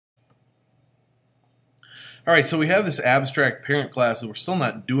Alright, so we have this abstract parent class that we're still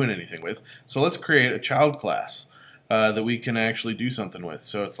not doing anything with. So let's create a child class that we can actually do something with.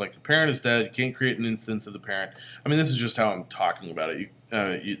 So it's like the parent is dead, you can't create an instance of the parent. I mean, this is just how I'm talking about it.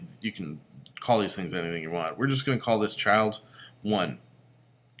 You can call these things anything you want. We're just going to call this child1. And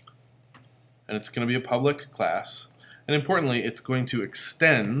it's going to be a public class. And importantly, it's going to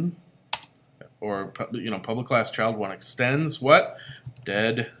extend, or public class child1 extends what?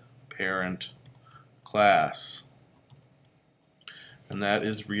 Dead parent class. And that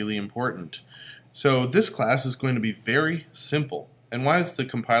is really important. So this class is going to be very simple. And why is the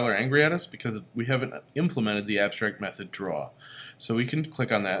compiler angry at us? Because we haven't implemented the abstract method draw. So we can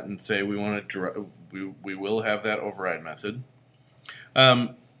click on that and say we want to draw, we will have that override method.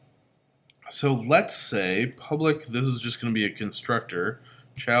 So let's say public, this is just going to be a constructor,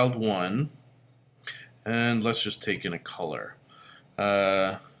 child1, and let's just take in a color.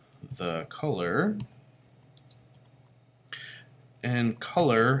 The color, and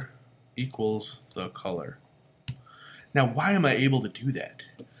color equals the color. Now, why am I able to do that?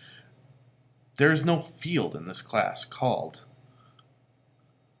 There is no field in this class called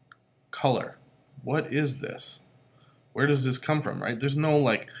color. What is this? Where does this come from, right? There's no,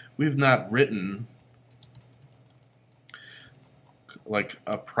 like, we've not written like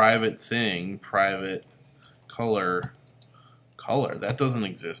a private thing, private color. That doesn't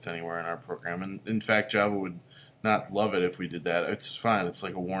exist anywhere in our program. And in fact, Java would not love it if we did that. It's fine. It's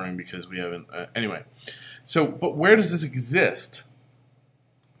like a warning because we haven't. Anyway, so but where does this exist?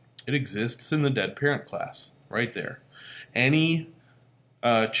 It exists in the dead parent class, right there. Any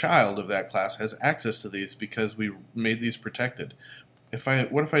child of that class has access to these because we made these protected.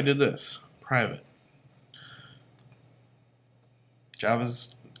 What if I did this? Private.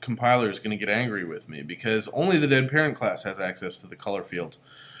 Java's compiler is going to get angry with me because only the dead parent class has access to the color field.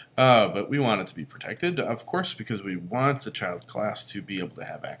 But we want it to be protected, of course, because we want the child class to be able to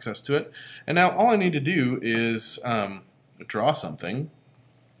have access to it. And now all I need to do is draw something.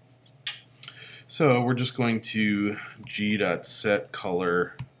 So we're just going to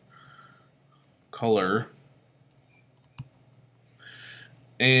g.setColor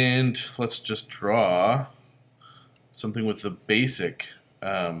and let's just draw something with the basic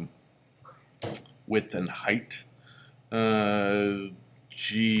width and height.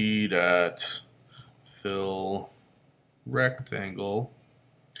 G.fill rectangle,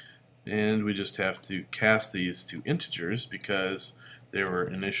 and we just have to cast these to integers because they were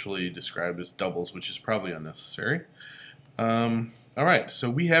initially described as doubles, which is probably unnecessary. Alright, so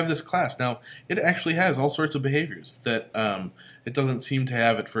we have this class. Now, it actually has all sorts of behaviors that it doesn't seem to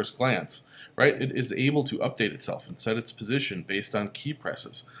have at first glance. Right? It is able to update itself and set its position based on key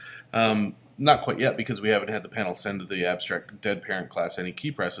presses. Not quite yet because we haven't had the panel send to the abstract dead parent class any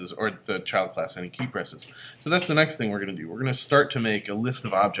key presses, or the child class any key presses. So that's the next thing we're going to do. We're going to start to make a list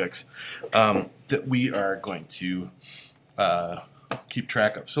of objects that we are going to keep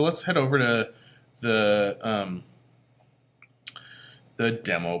track of. So let's head over to the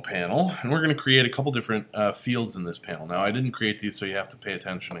demo panel, and we're going to create a couple different fields in this panel. Now, I didn't create these, so you have to pay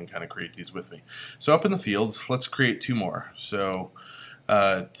attention and kind of create these with me. So up in the fields, let's create two more. So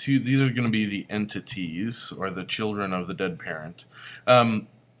these are going to be the entities, or the children of the dead parent.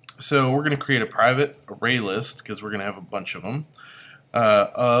 So we're going to create a private array list, because we're going to have a bunch of them,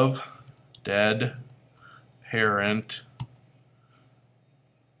 of dead parent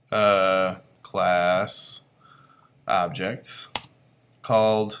class objects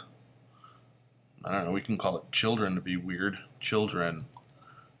called, I don't know, we can call it children to be weird. Children.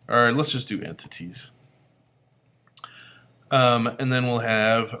 Alright, let's just do entities. And then we'll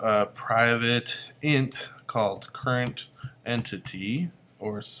have a private int called current entity,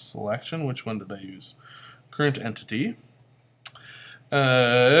 or selection. Which one did I use? Current entity.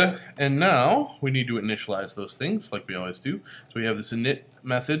 And now we need to initialize those things like we always do. So we have this init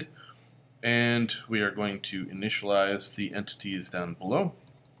method, and we are going to initialize the entities down below.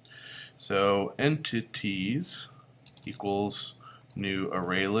 So entities equals new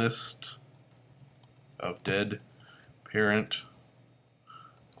array list of dead parent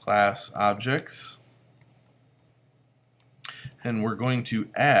class objects, and we're going to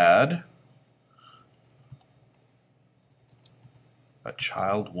add a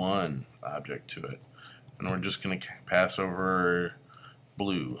child1 object to it, and we're just going to pass over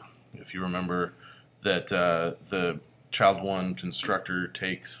blue. If you remember that the child1 constructor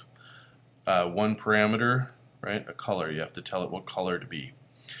takes one parameter, right, a color. You have to tell it what color to be.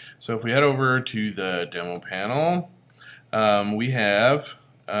 So if we head over to the demo panel, we have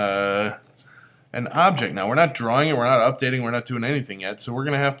an object. Now we're not drawing it, we're not updating, we're not doing anything yet, so we're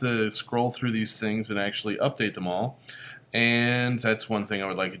going to have to scroll through these things and actually update them all. And that's one thing I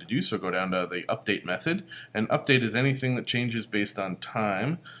would like you to do, so go down to the update method, and update is anything that changes based on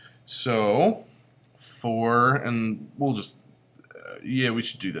time. So and we'll just, yeah, we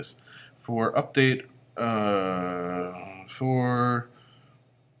should do this. For update, for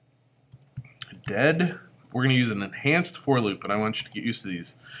dead, we're going to use an enhanced for loop, and I want you to get used to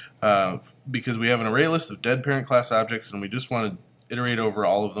these. Because we have an array list of dead parent class objects and we just want to iterate over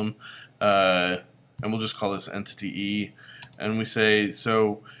all of them, and we'll just call this entity E, and we say,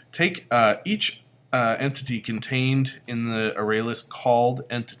 so take each entity contained in the array list called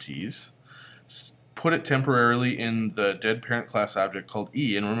entities, put it temporarily in the dead parent class object called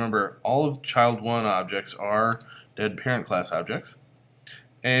E, and remember all of child1 objects are dead parent class objects,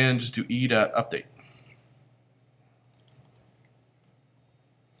 and just do e.update.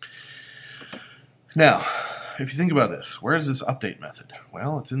 Now, if you think about this, where is this update method?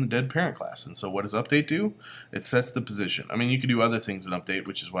 Well, it's in the dead parent class, and so what does update do? It sets the position. I mean, you could do other things in update,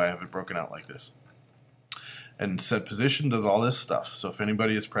 which is why I have it broken out like this. And set position does all this stuff. So if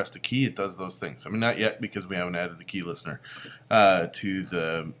anybody has pressed a key, it does those things. I mean, not yet because we haven't added the key listener to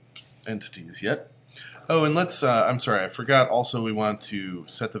the entities yet. Oh, and let's, I'm sorry, I forgot also we want to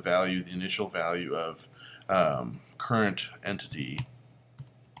set the value, the initial value of current entity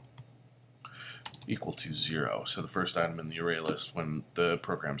equal to 0, so the first item in the array list when the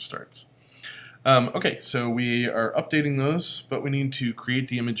program starts. Okay, so we are updating those, but we need to create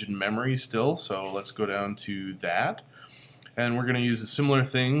the image in memory still, so let's go down to that. And we're going to use a similar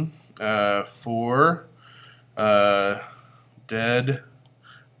thing for dead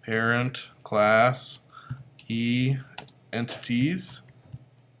parent class E entities.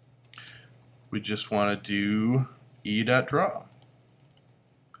 We just want to do e.draw.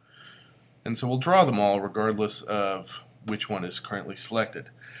 And so we'll draw them all regardless of which one is currently selected.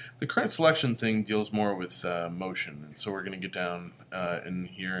 The current selection thing deals more with motion, and so we're going to get down in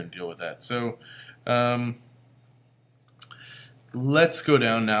here and deal with that. So let's go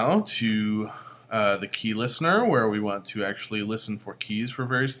down now to the key listener, where we want to actually listen for keys for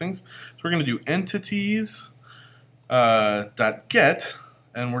various things. So we're going to do entities dot get,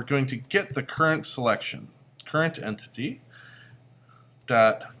 and we're going to get the current selection, current entity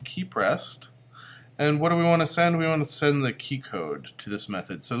dot key pressed. And what do we want to send? We want to send the key code to this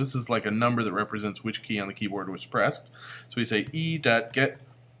method. So this is like a number that represents which key on the keyboard was pressed. So we say e.get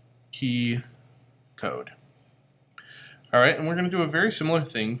key code. Alright, and we're going to do a very similar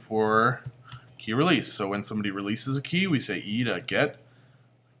thing for key release. So when somebody releases a key, we say e.get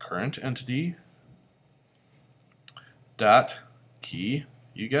current entity dot key,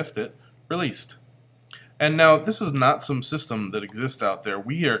 you guessed it, released. And now this is not some system that exists out there.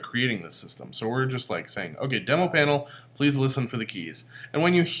 We are creating this system. So we're just like saying, okay, demo panel, please listen for the keys. And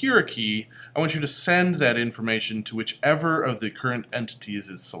when you hear a key, I want you to send that information to whichever of the current entities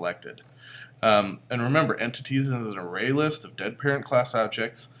is selected. And remember, entities is an array list of dead parent class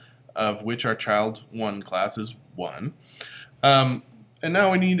objects, of which our child1 class is 1. And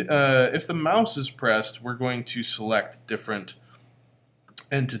now we need, if the mouse is pressed, we're going to select different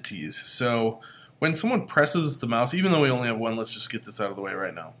entities. So when someone presses the mouse, even though we only have one, let's just get this out of the way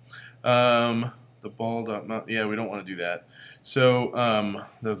right now. The ball dot mouse, yeah, we don't want to do that. So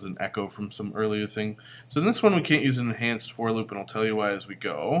that was an echo from some earlier thing. So in this one we can't use an enhanced for loop, and I'll tell you why as we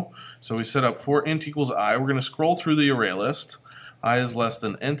go. So we set up for int equals I. We're going to scroll through the array list. I is less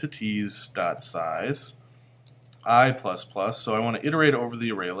than entities dot size I plus plus. So I want to iterate over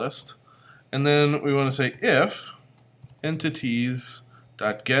the array list, and then we want to say if entities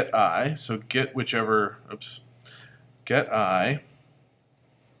dot get I, so get whichever, get I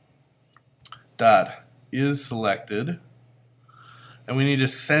dot is selected, and we need to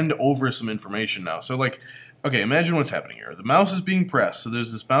send over some information now. So like, okay, imagine what's happening here. The mouse is being pressed, so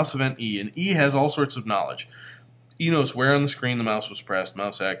there's this mouse event E, and E has all sorts of knowledge. E knows where on the screen the mouse was pressed,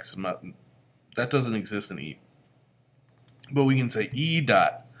 mouse X, that doesn't exist in E. But we can say E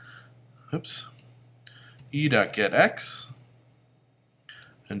dot get X,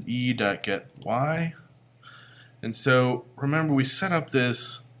 and e.get y. And so remember we set up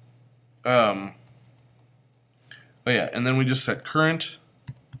this oh yeah, and then we just set current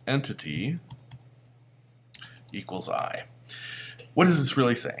entity equals I. What is this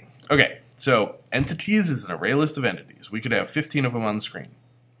really saying? Okay, so entities is an array list of entities. We could have 15 of them on the screen.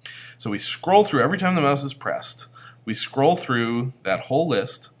 So we scroll through every time the mouse is pressed. We scroll through that whole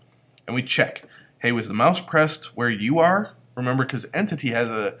list and we check, hey, was the mouse pressed where you are? Remember, because entity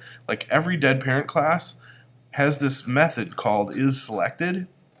has a, like every dead parent class has this method called isSelected,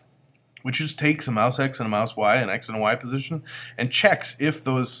 which just takes a mouse X and a mouse Y, an X and a Y position, and checks if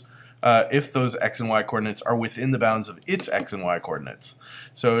those X and Y coordinates are within the bounds of its X and Y coordinates.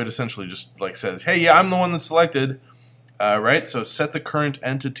 So it essentially just like says, hey, yeah, I'm the one that's selected, right? So set the current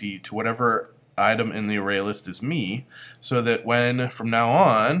entity to whatever item in the array list is me, so that when, from now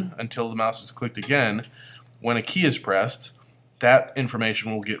on, until the mouse is clicked again, when a key is pressed, that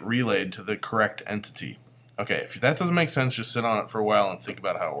information will get relayed to the correct entity. Okay, if that doesn't make sense, just sit on it for a while and think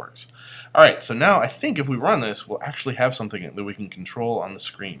about how it works. Alright, so now I think if we run this, we'll actually have something that we can control on the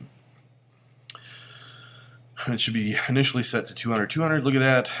screen. And it should be initially set to 200, 200, look at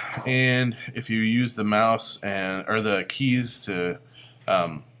that. And if you use the mouse or the keys to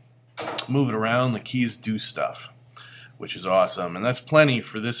move it around, the keys do stuff, which is awesome. And that's plenty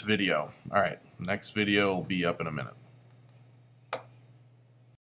for this video. Alright, next video will be up in a minute.